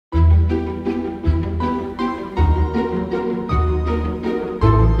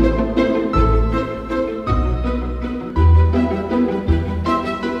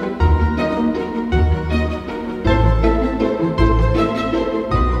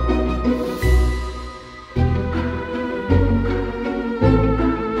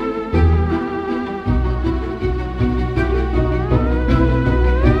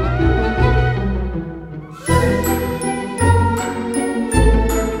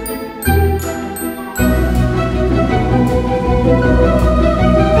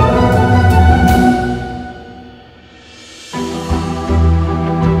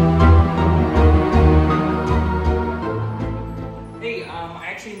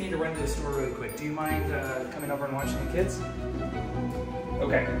need to run to the store really quick. Do you mind coming over and watching the kids?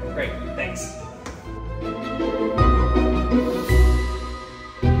 Okay, great. Thanks.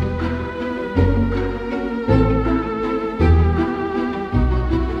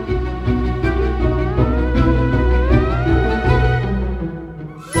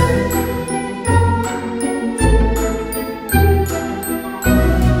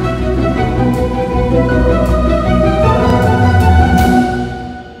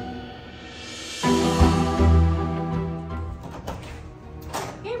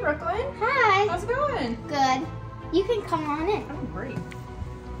 Hi. How's it going? Good. You can come on in. Oh, great.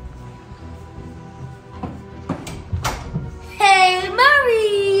 Hey,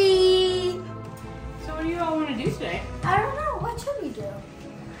 Marie! So what do you all want to do today? I don't know. What should we do?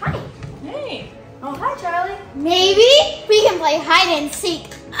 Hi. Hey. Oh, hi, Charlie. Maybe we can play hide and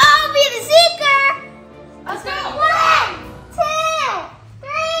seek. I'll be the seeker! Let's go. 1, 2,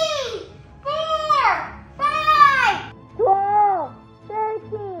 3, 4, 5, 12,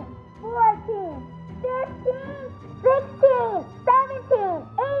 13, 14, 15, 16, 17,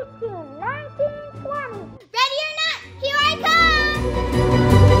 18, 19, 20. Ready or not, here I come!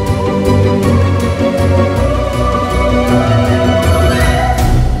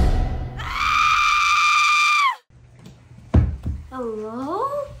 Hello?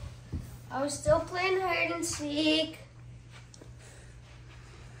 I was still playing hide and seek.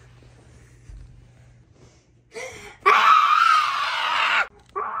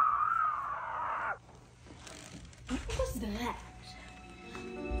 What was that?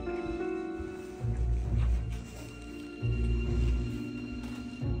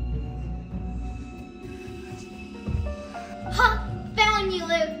 Ha! Found you,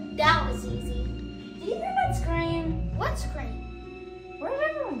 Luke. That was easy. Did you hear that scream? What screen? Where did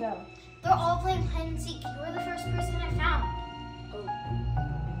everyone go? They're all playing hide and seek. You were the first person I found. Oh.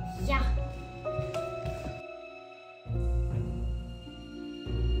 Yeah.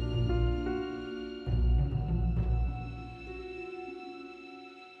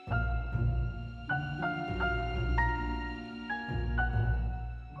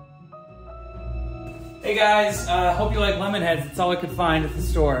 Hey guys, hope you like lemon heads. That's all I could find at the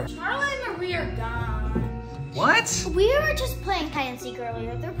store. Charlie and Marie are gone. What? We were just playing hide and seek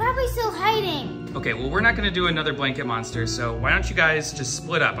earlier. They're probably still hiding. Okay, well we're not gonna do another blanket monster, so why don't you guys just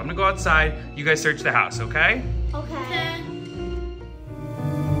split up? I'm gonna go outside, you guys search the house, okay? Okay.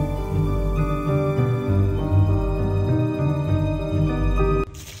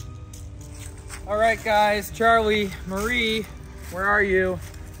 All right guys, Charlie, Marie, where are you?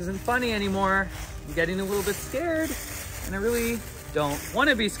 This isn't funny anymore. I'm getting a little bit scared, and I really don't want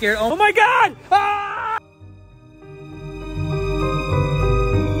to be scared. Oh my God! Ah!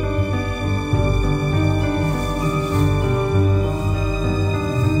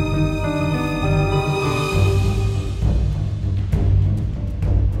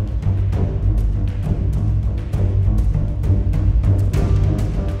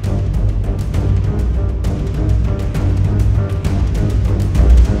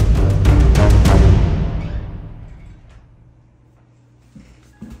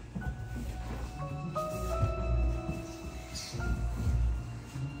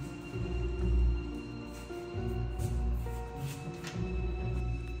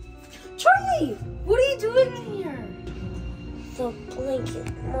 Charlie, what are you doing in here? The blanket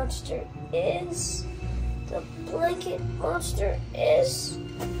monster is...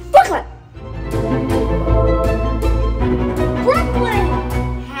 Brooklyn! Brooklyn!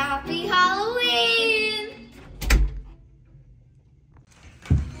 Happy Halloween!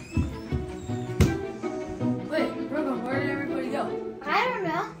 Wait, Brooklyn, where did everybody go? I don't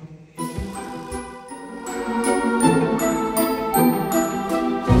know.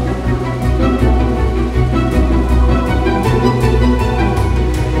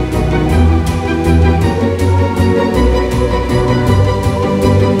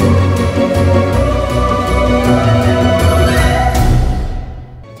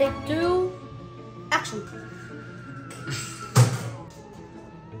 Take 2, action.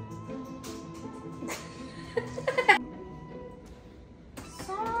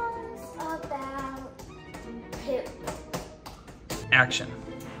 Songs about Pip. Action.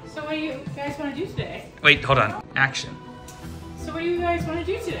 So what do you guys want to do today? Wait, hold on. Action. So what do you guys want to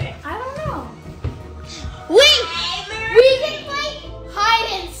do today? I don't know. We can play hide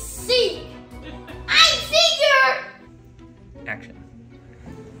and seek. I'm seeker. Action.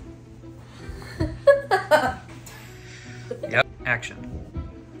 Yep, action.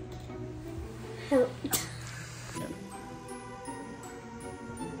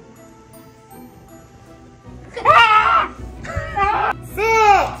 Sit.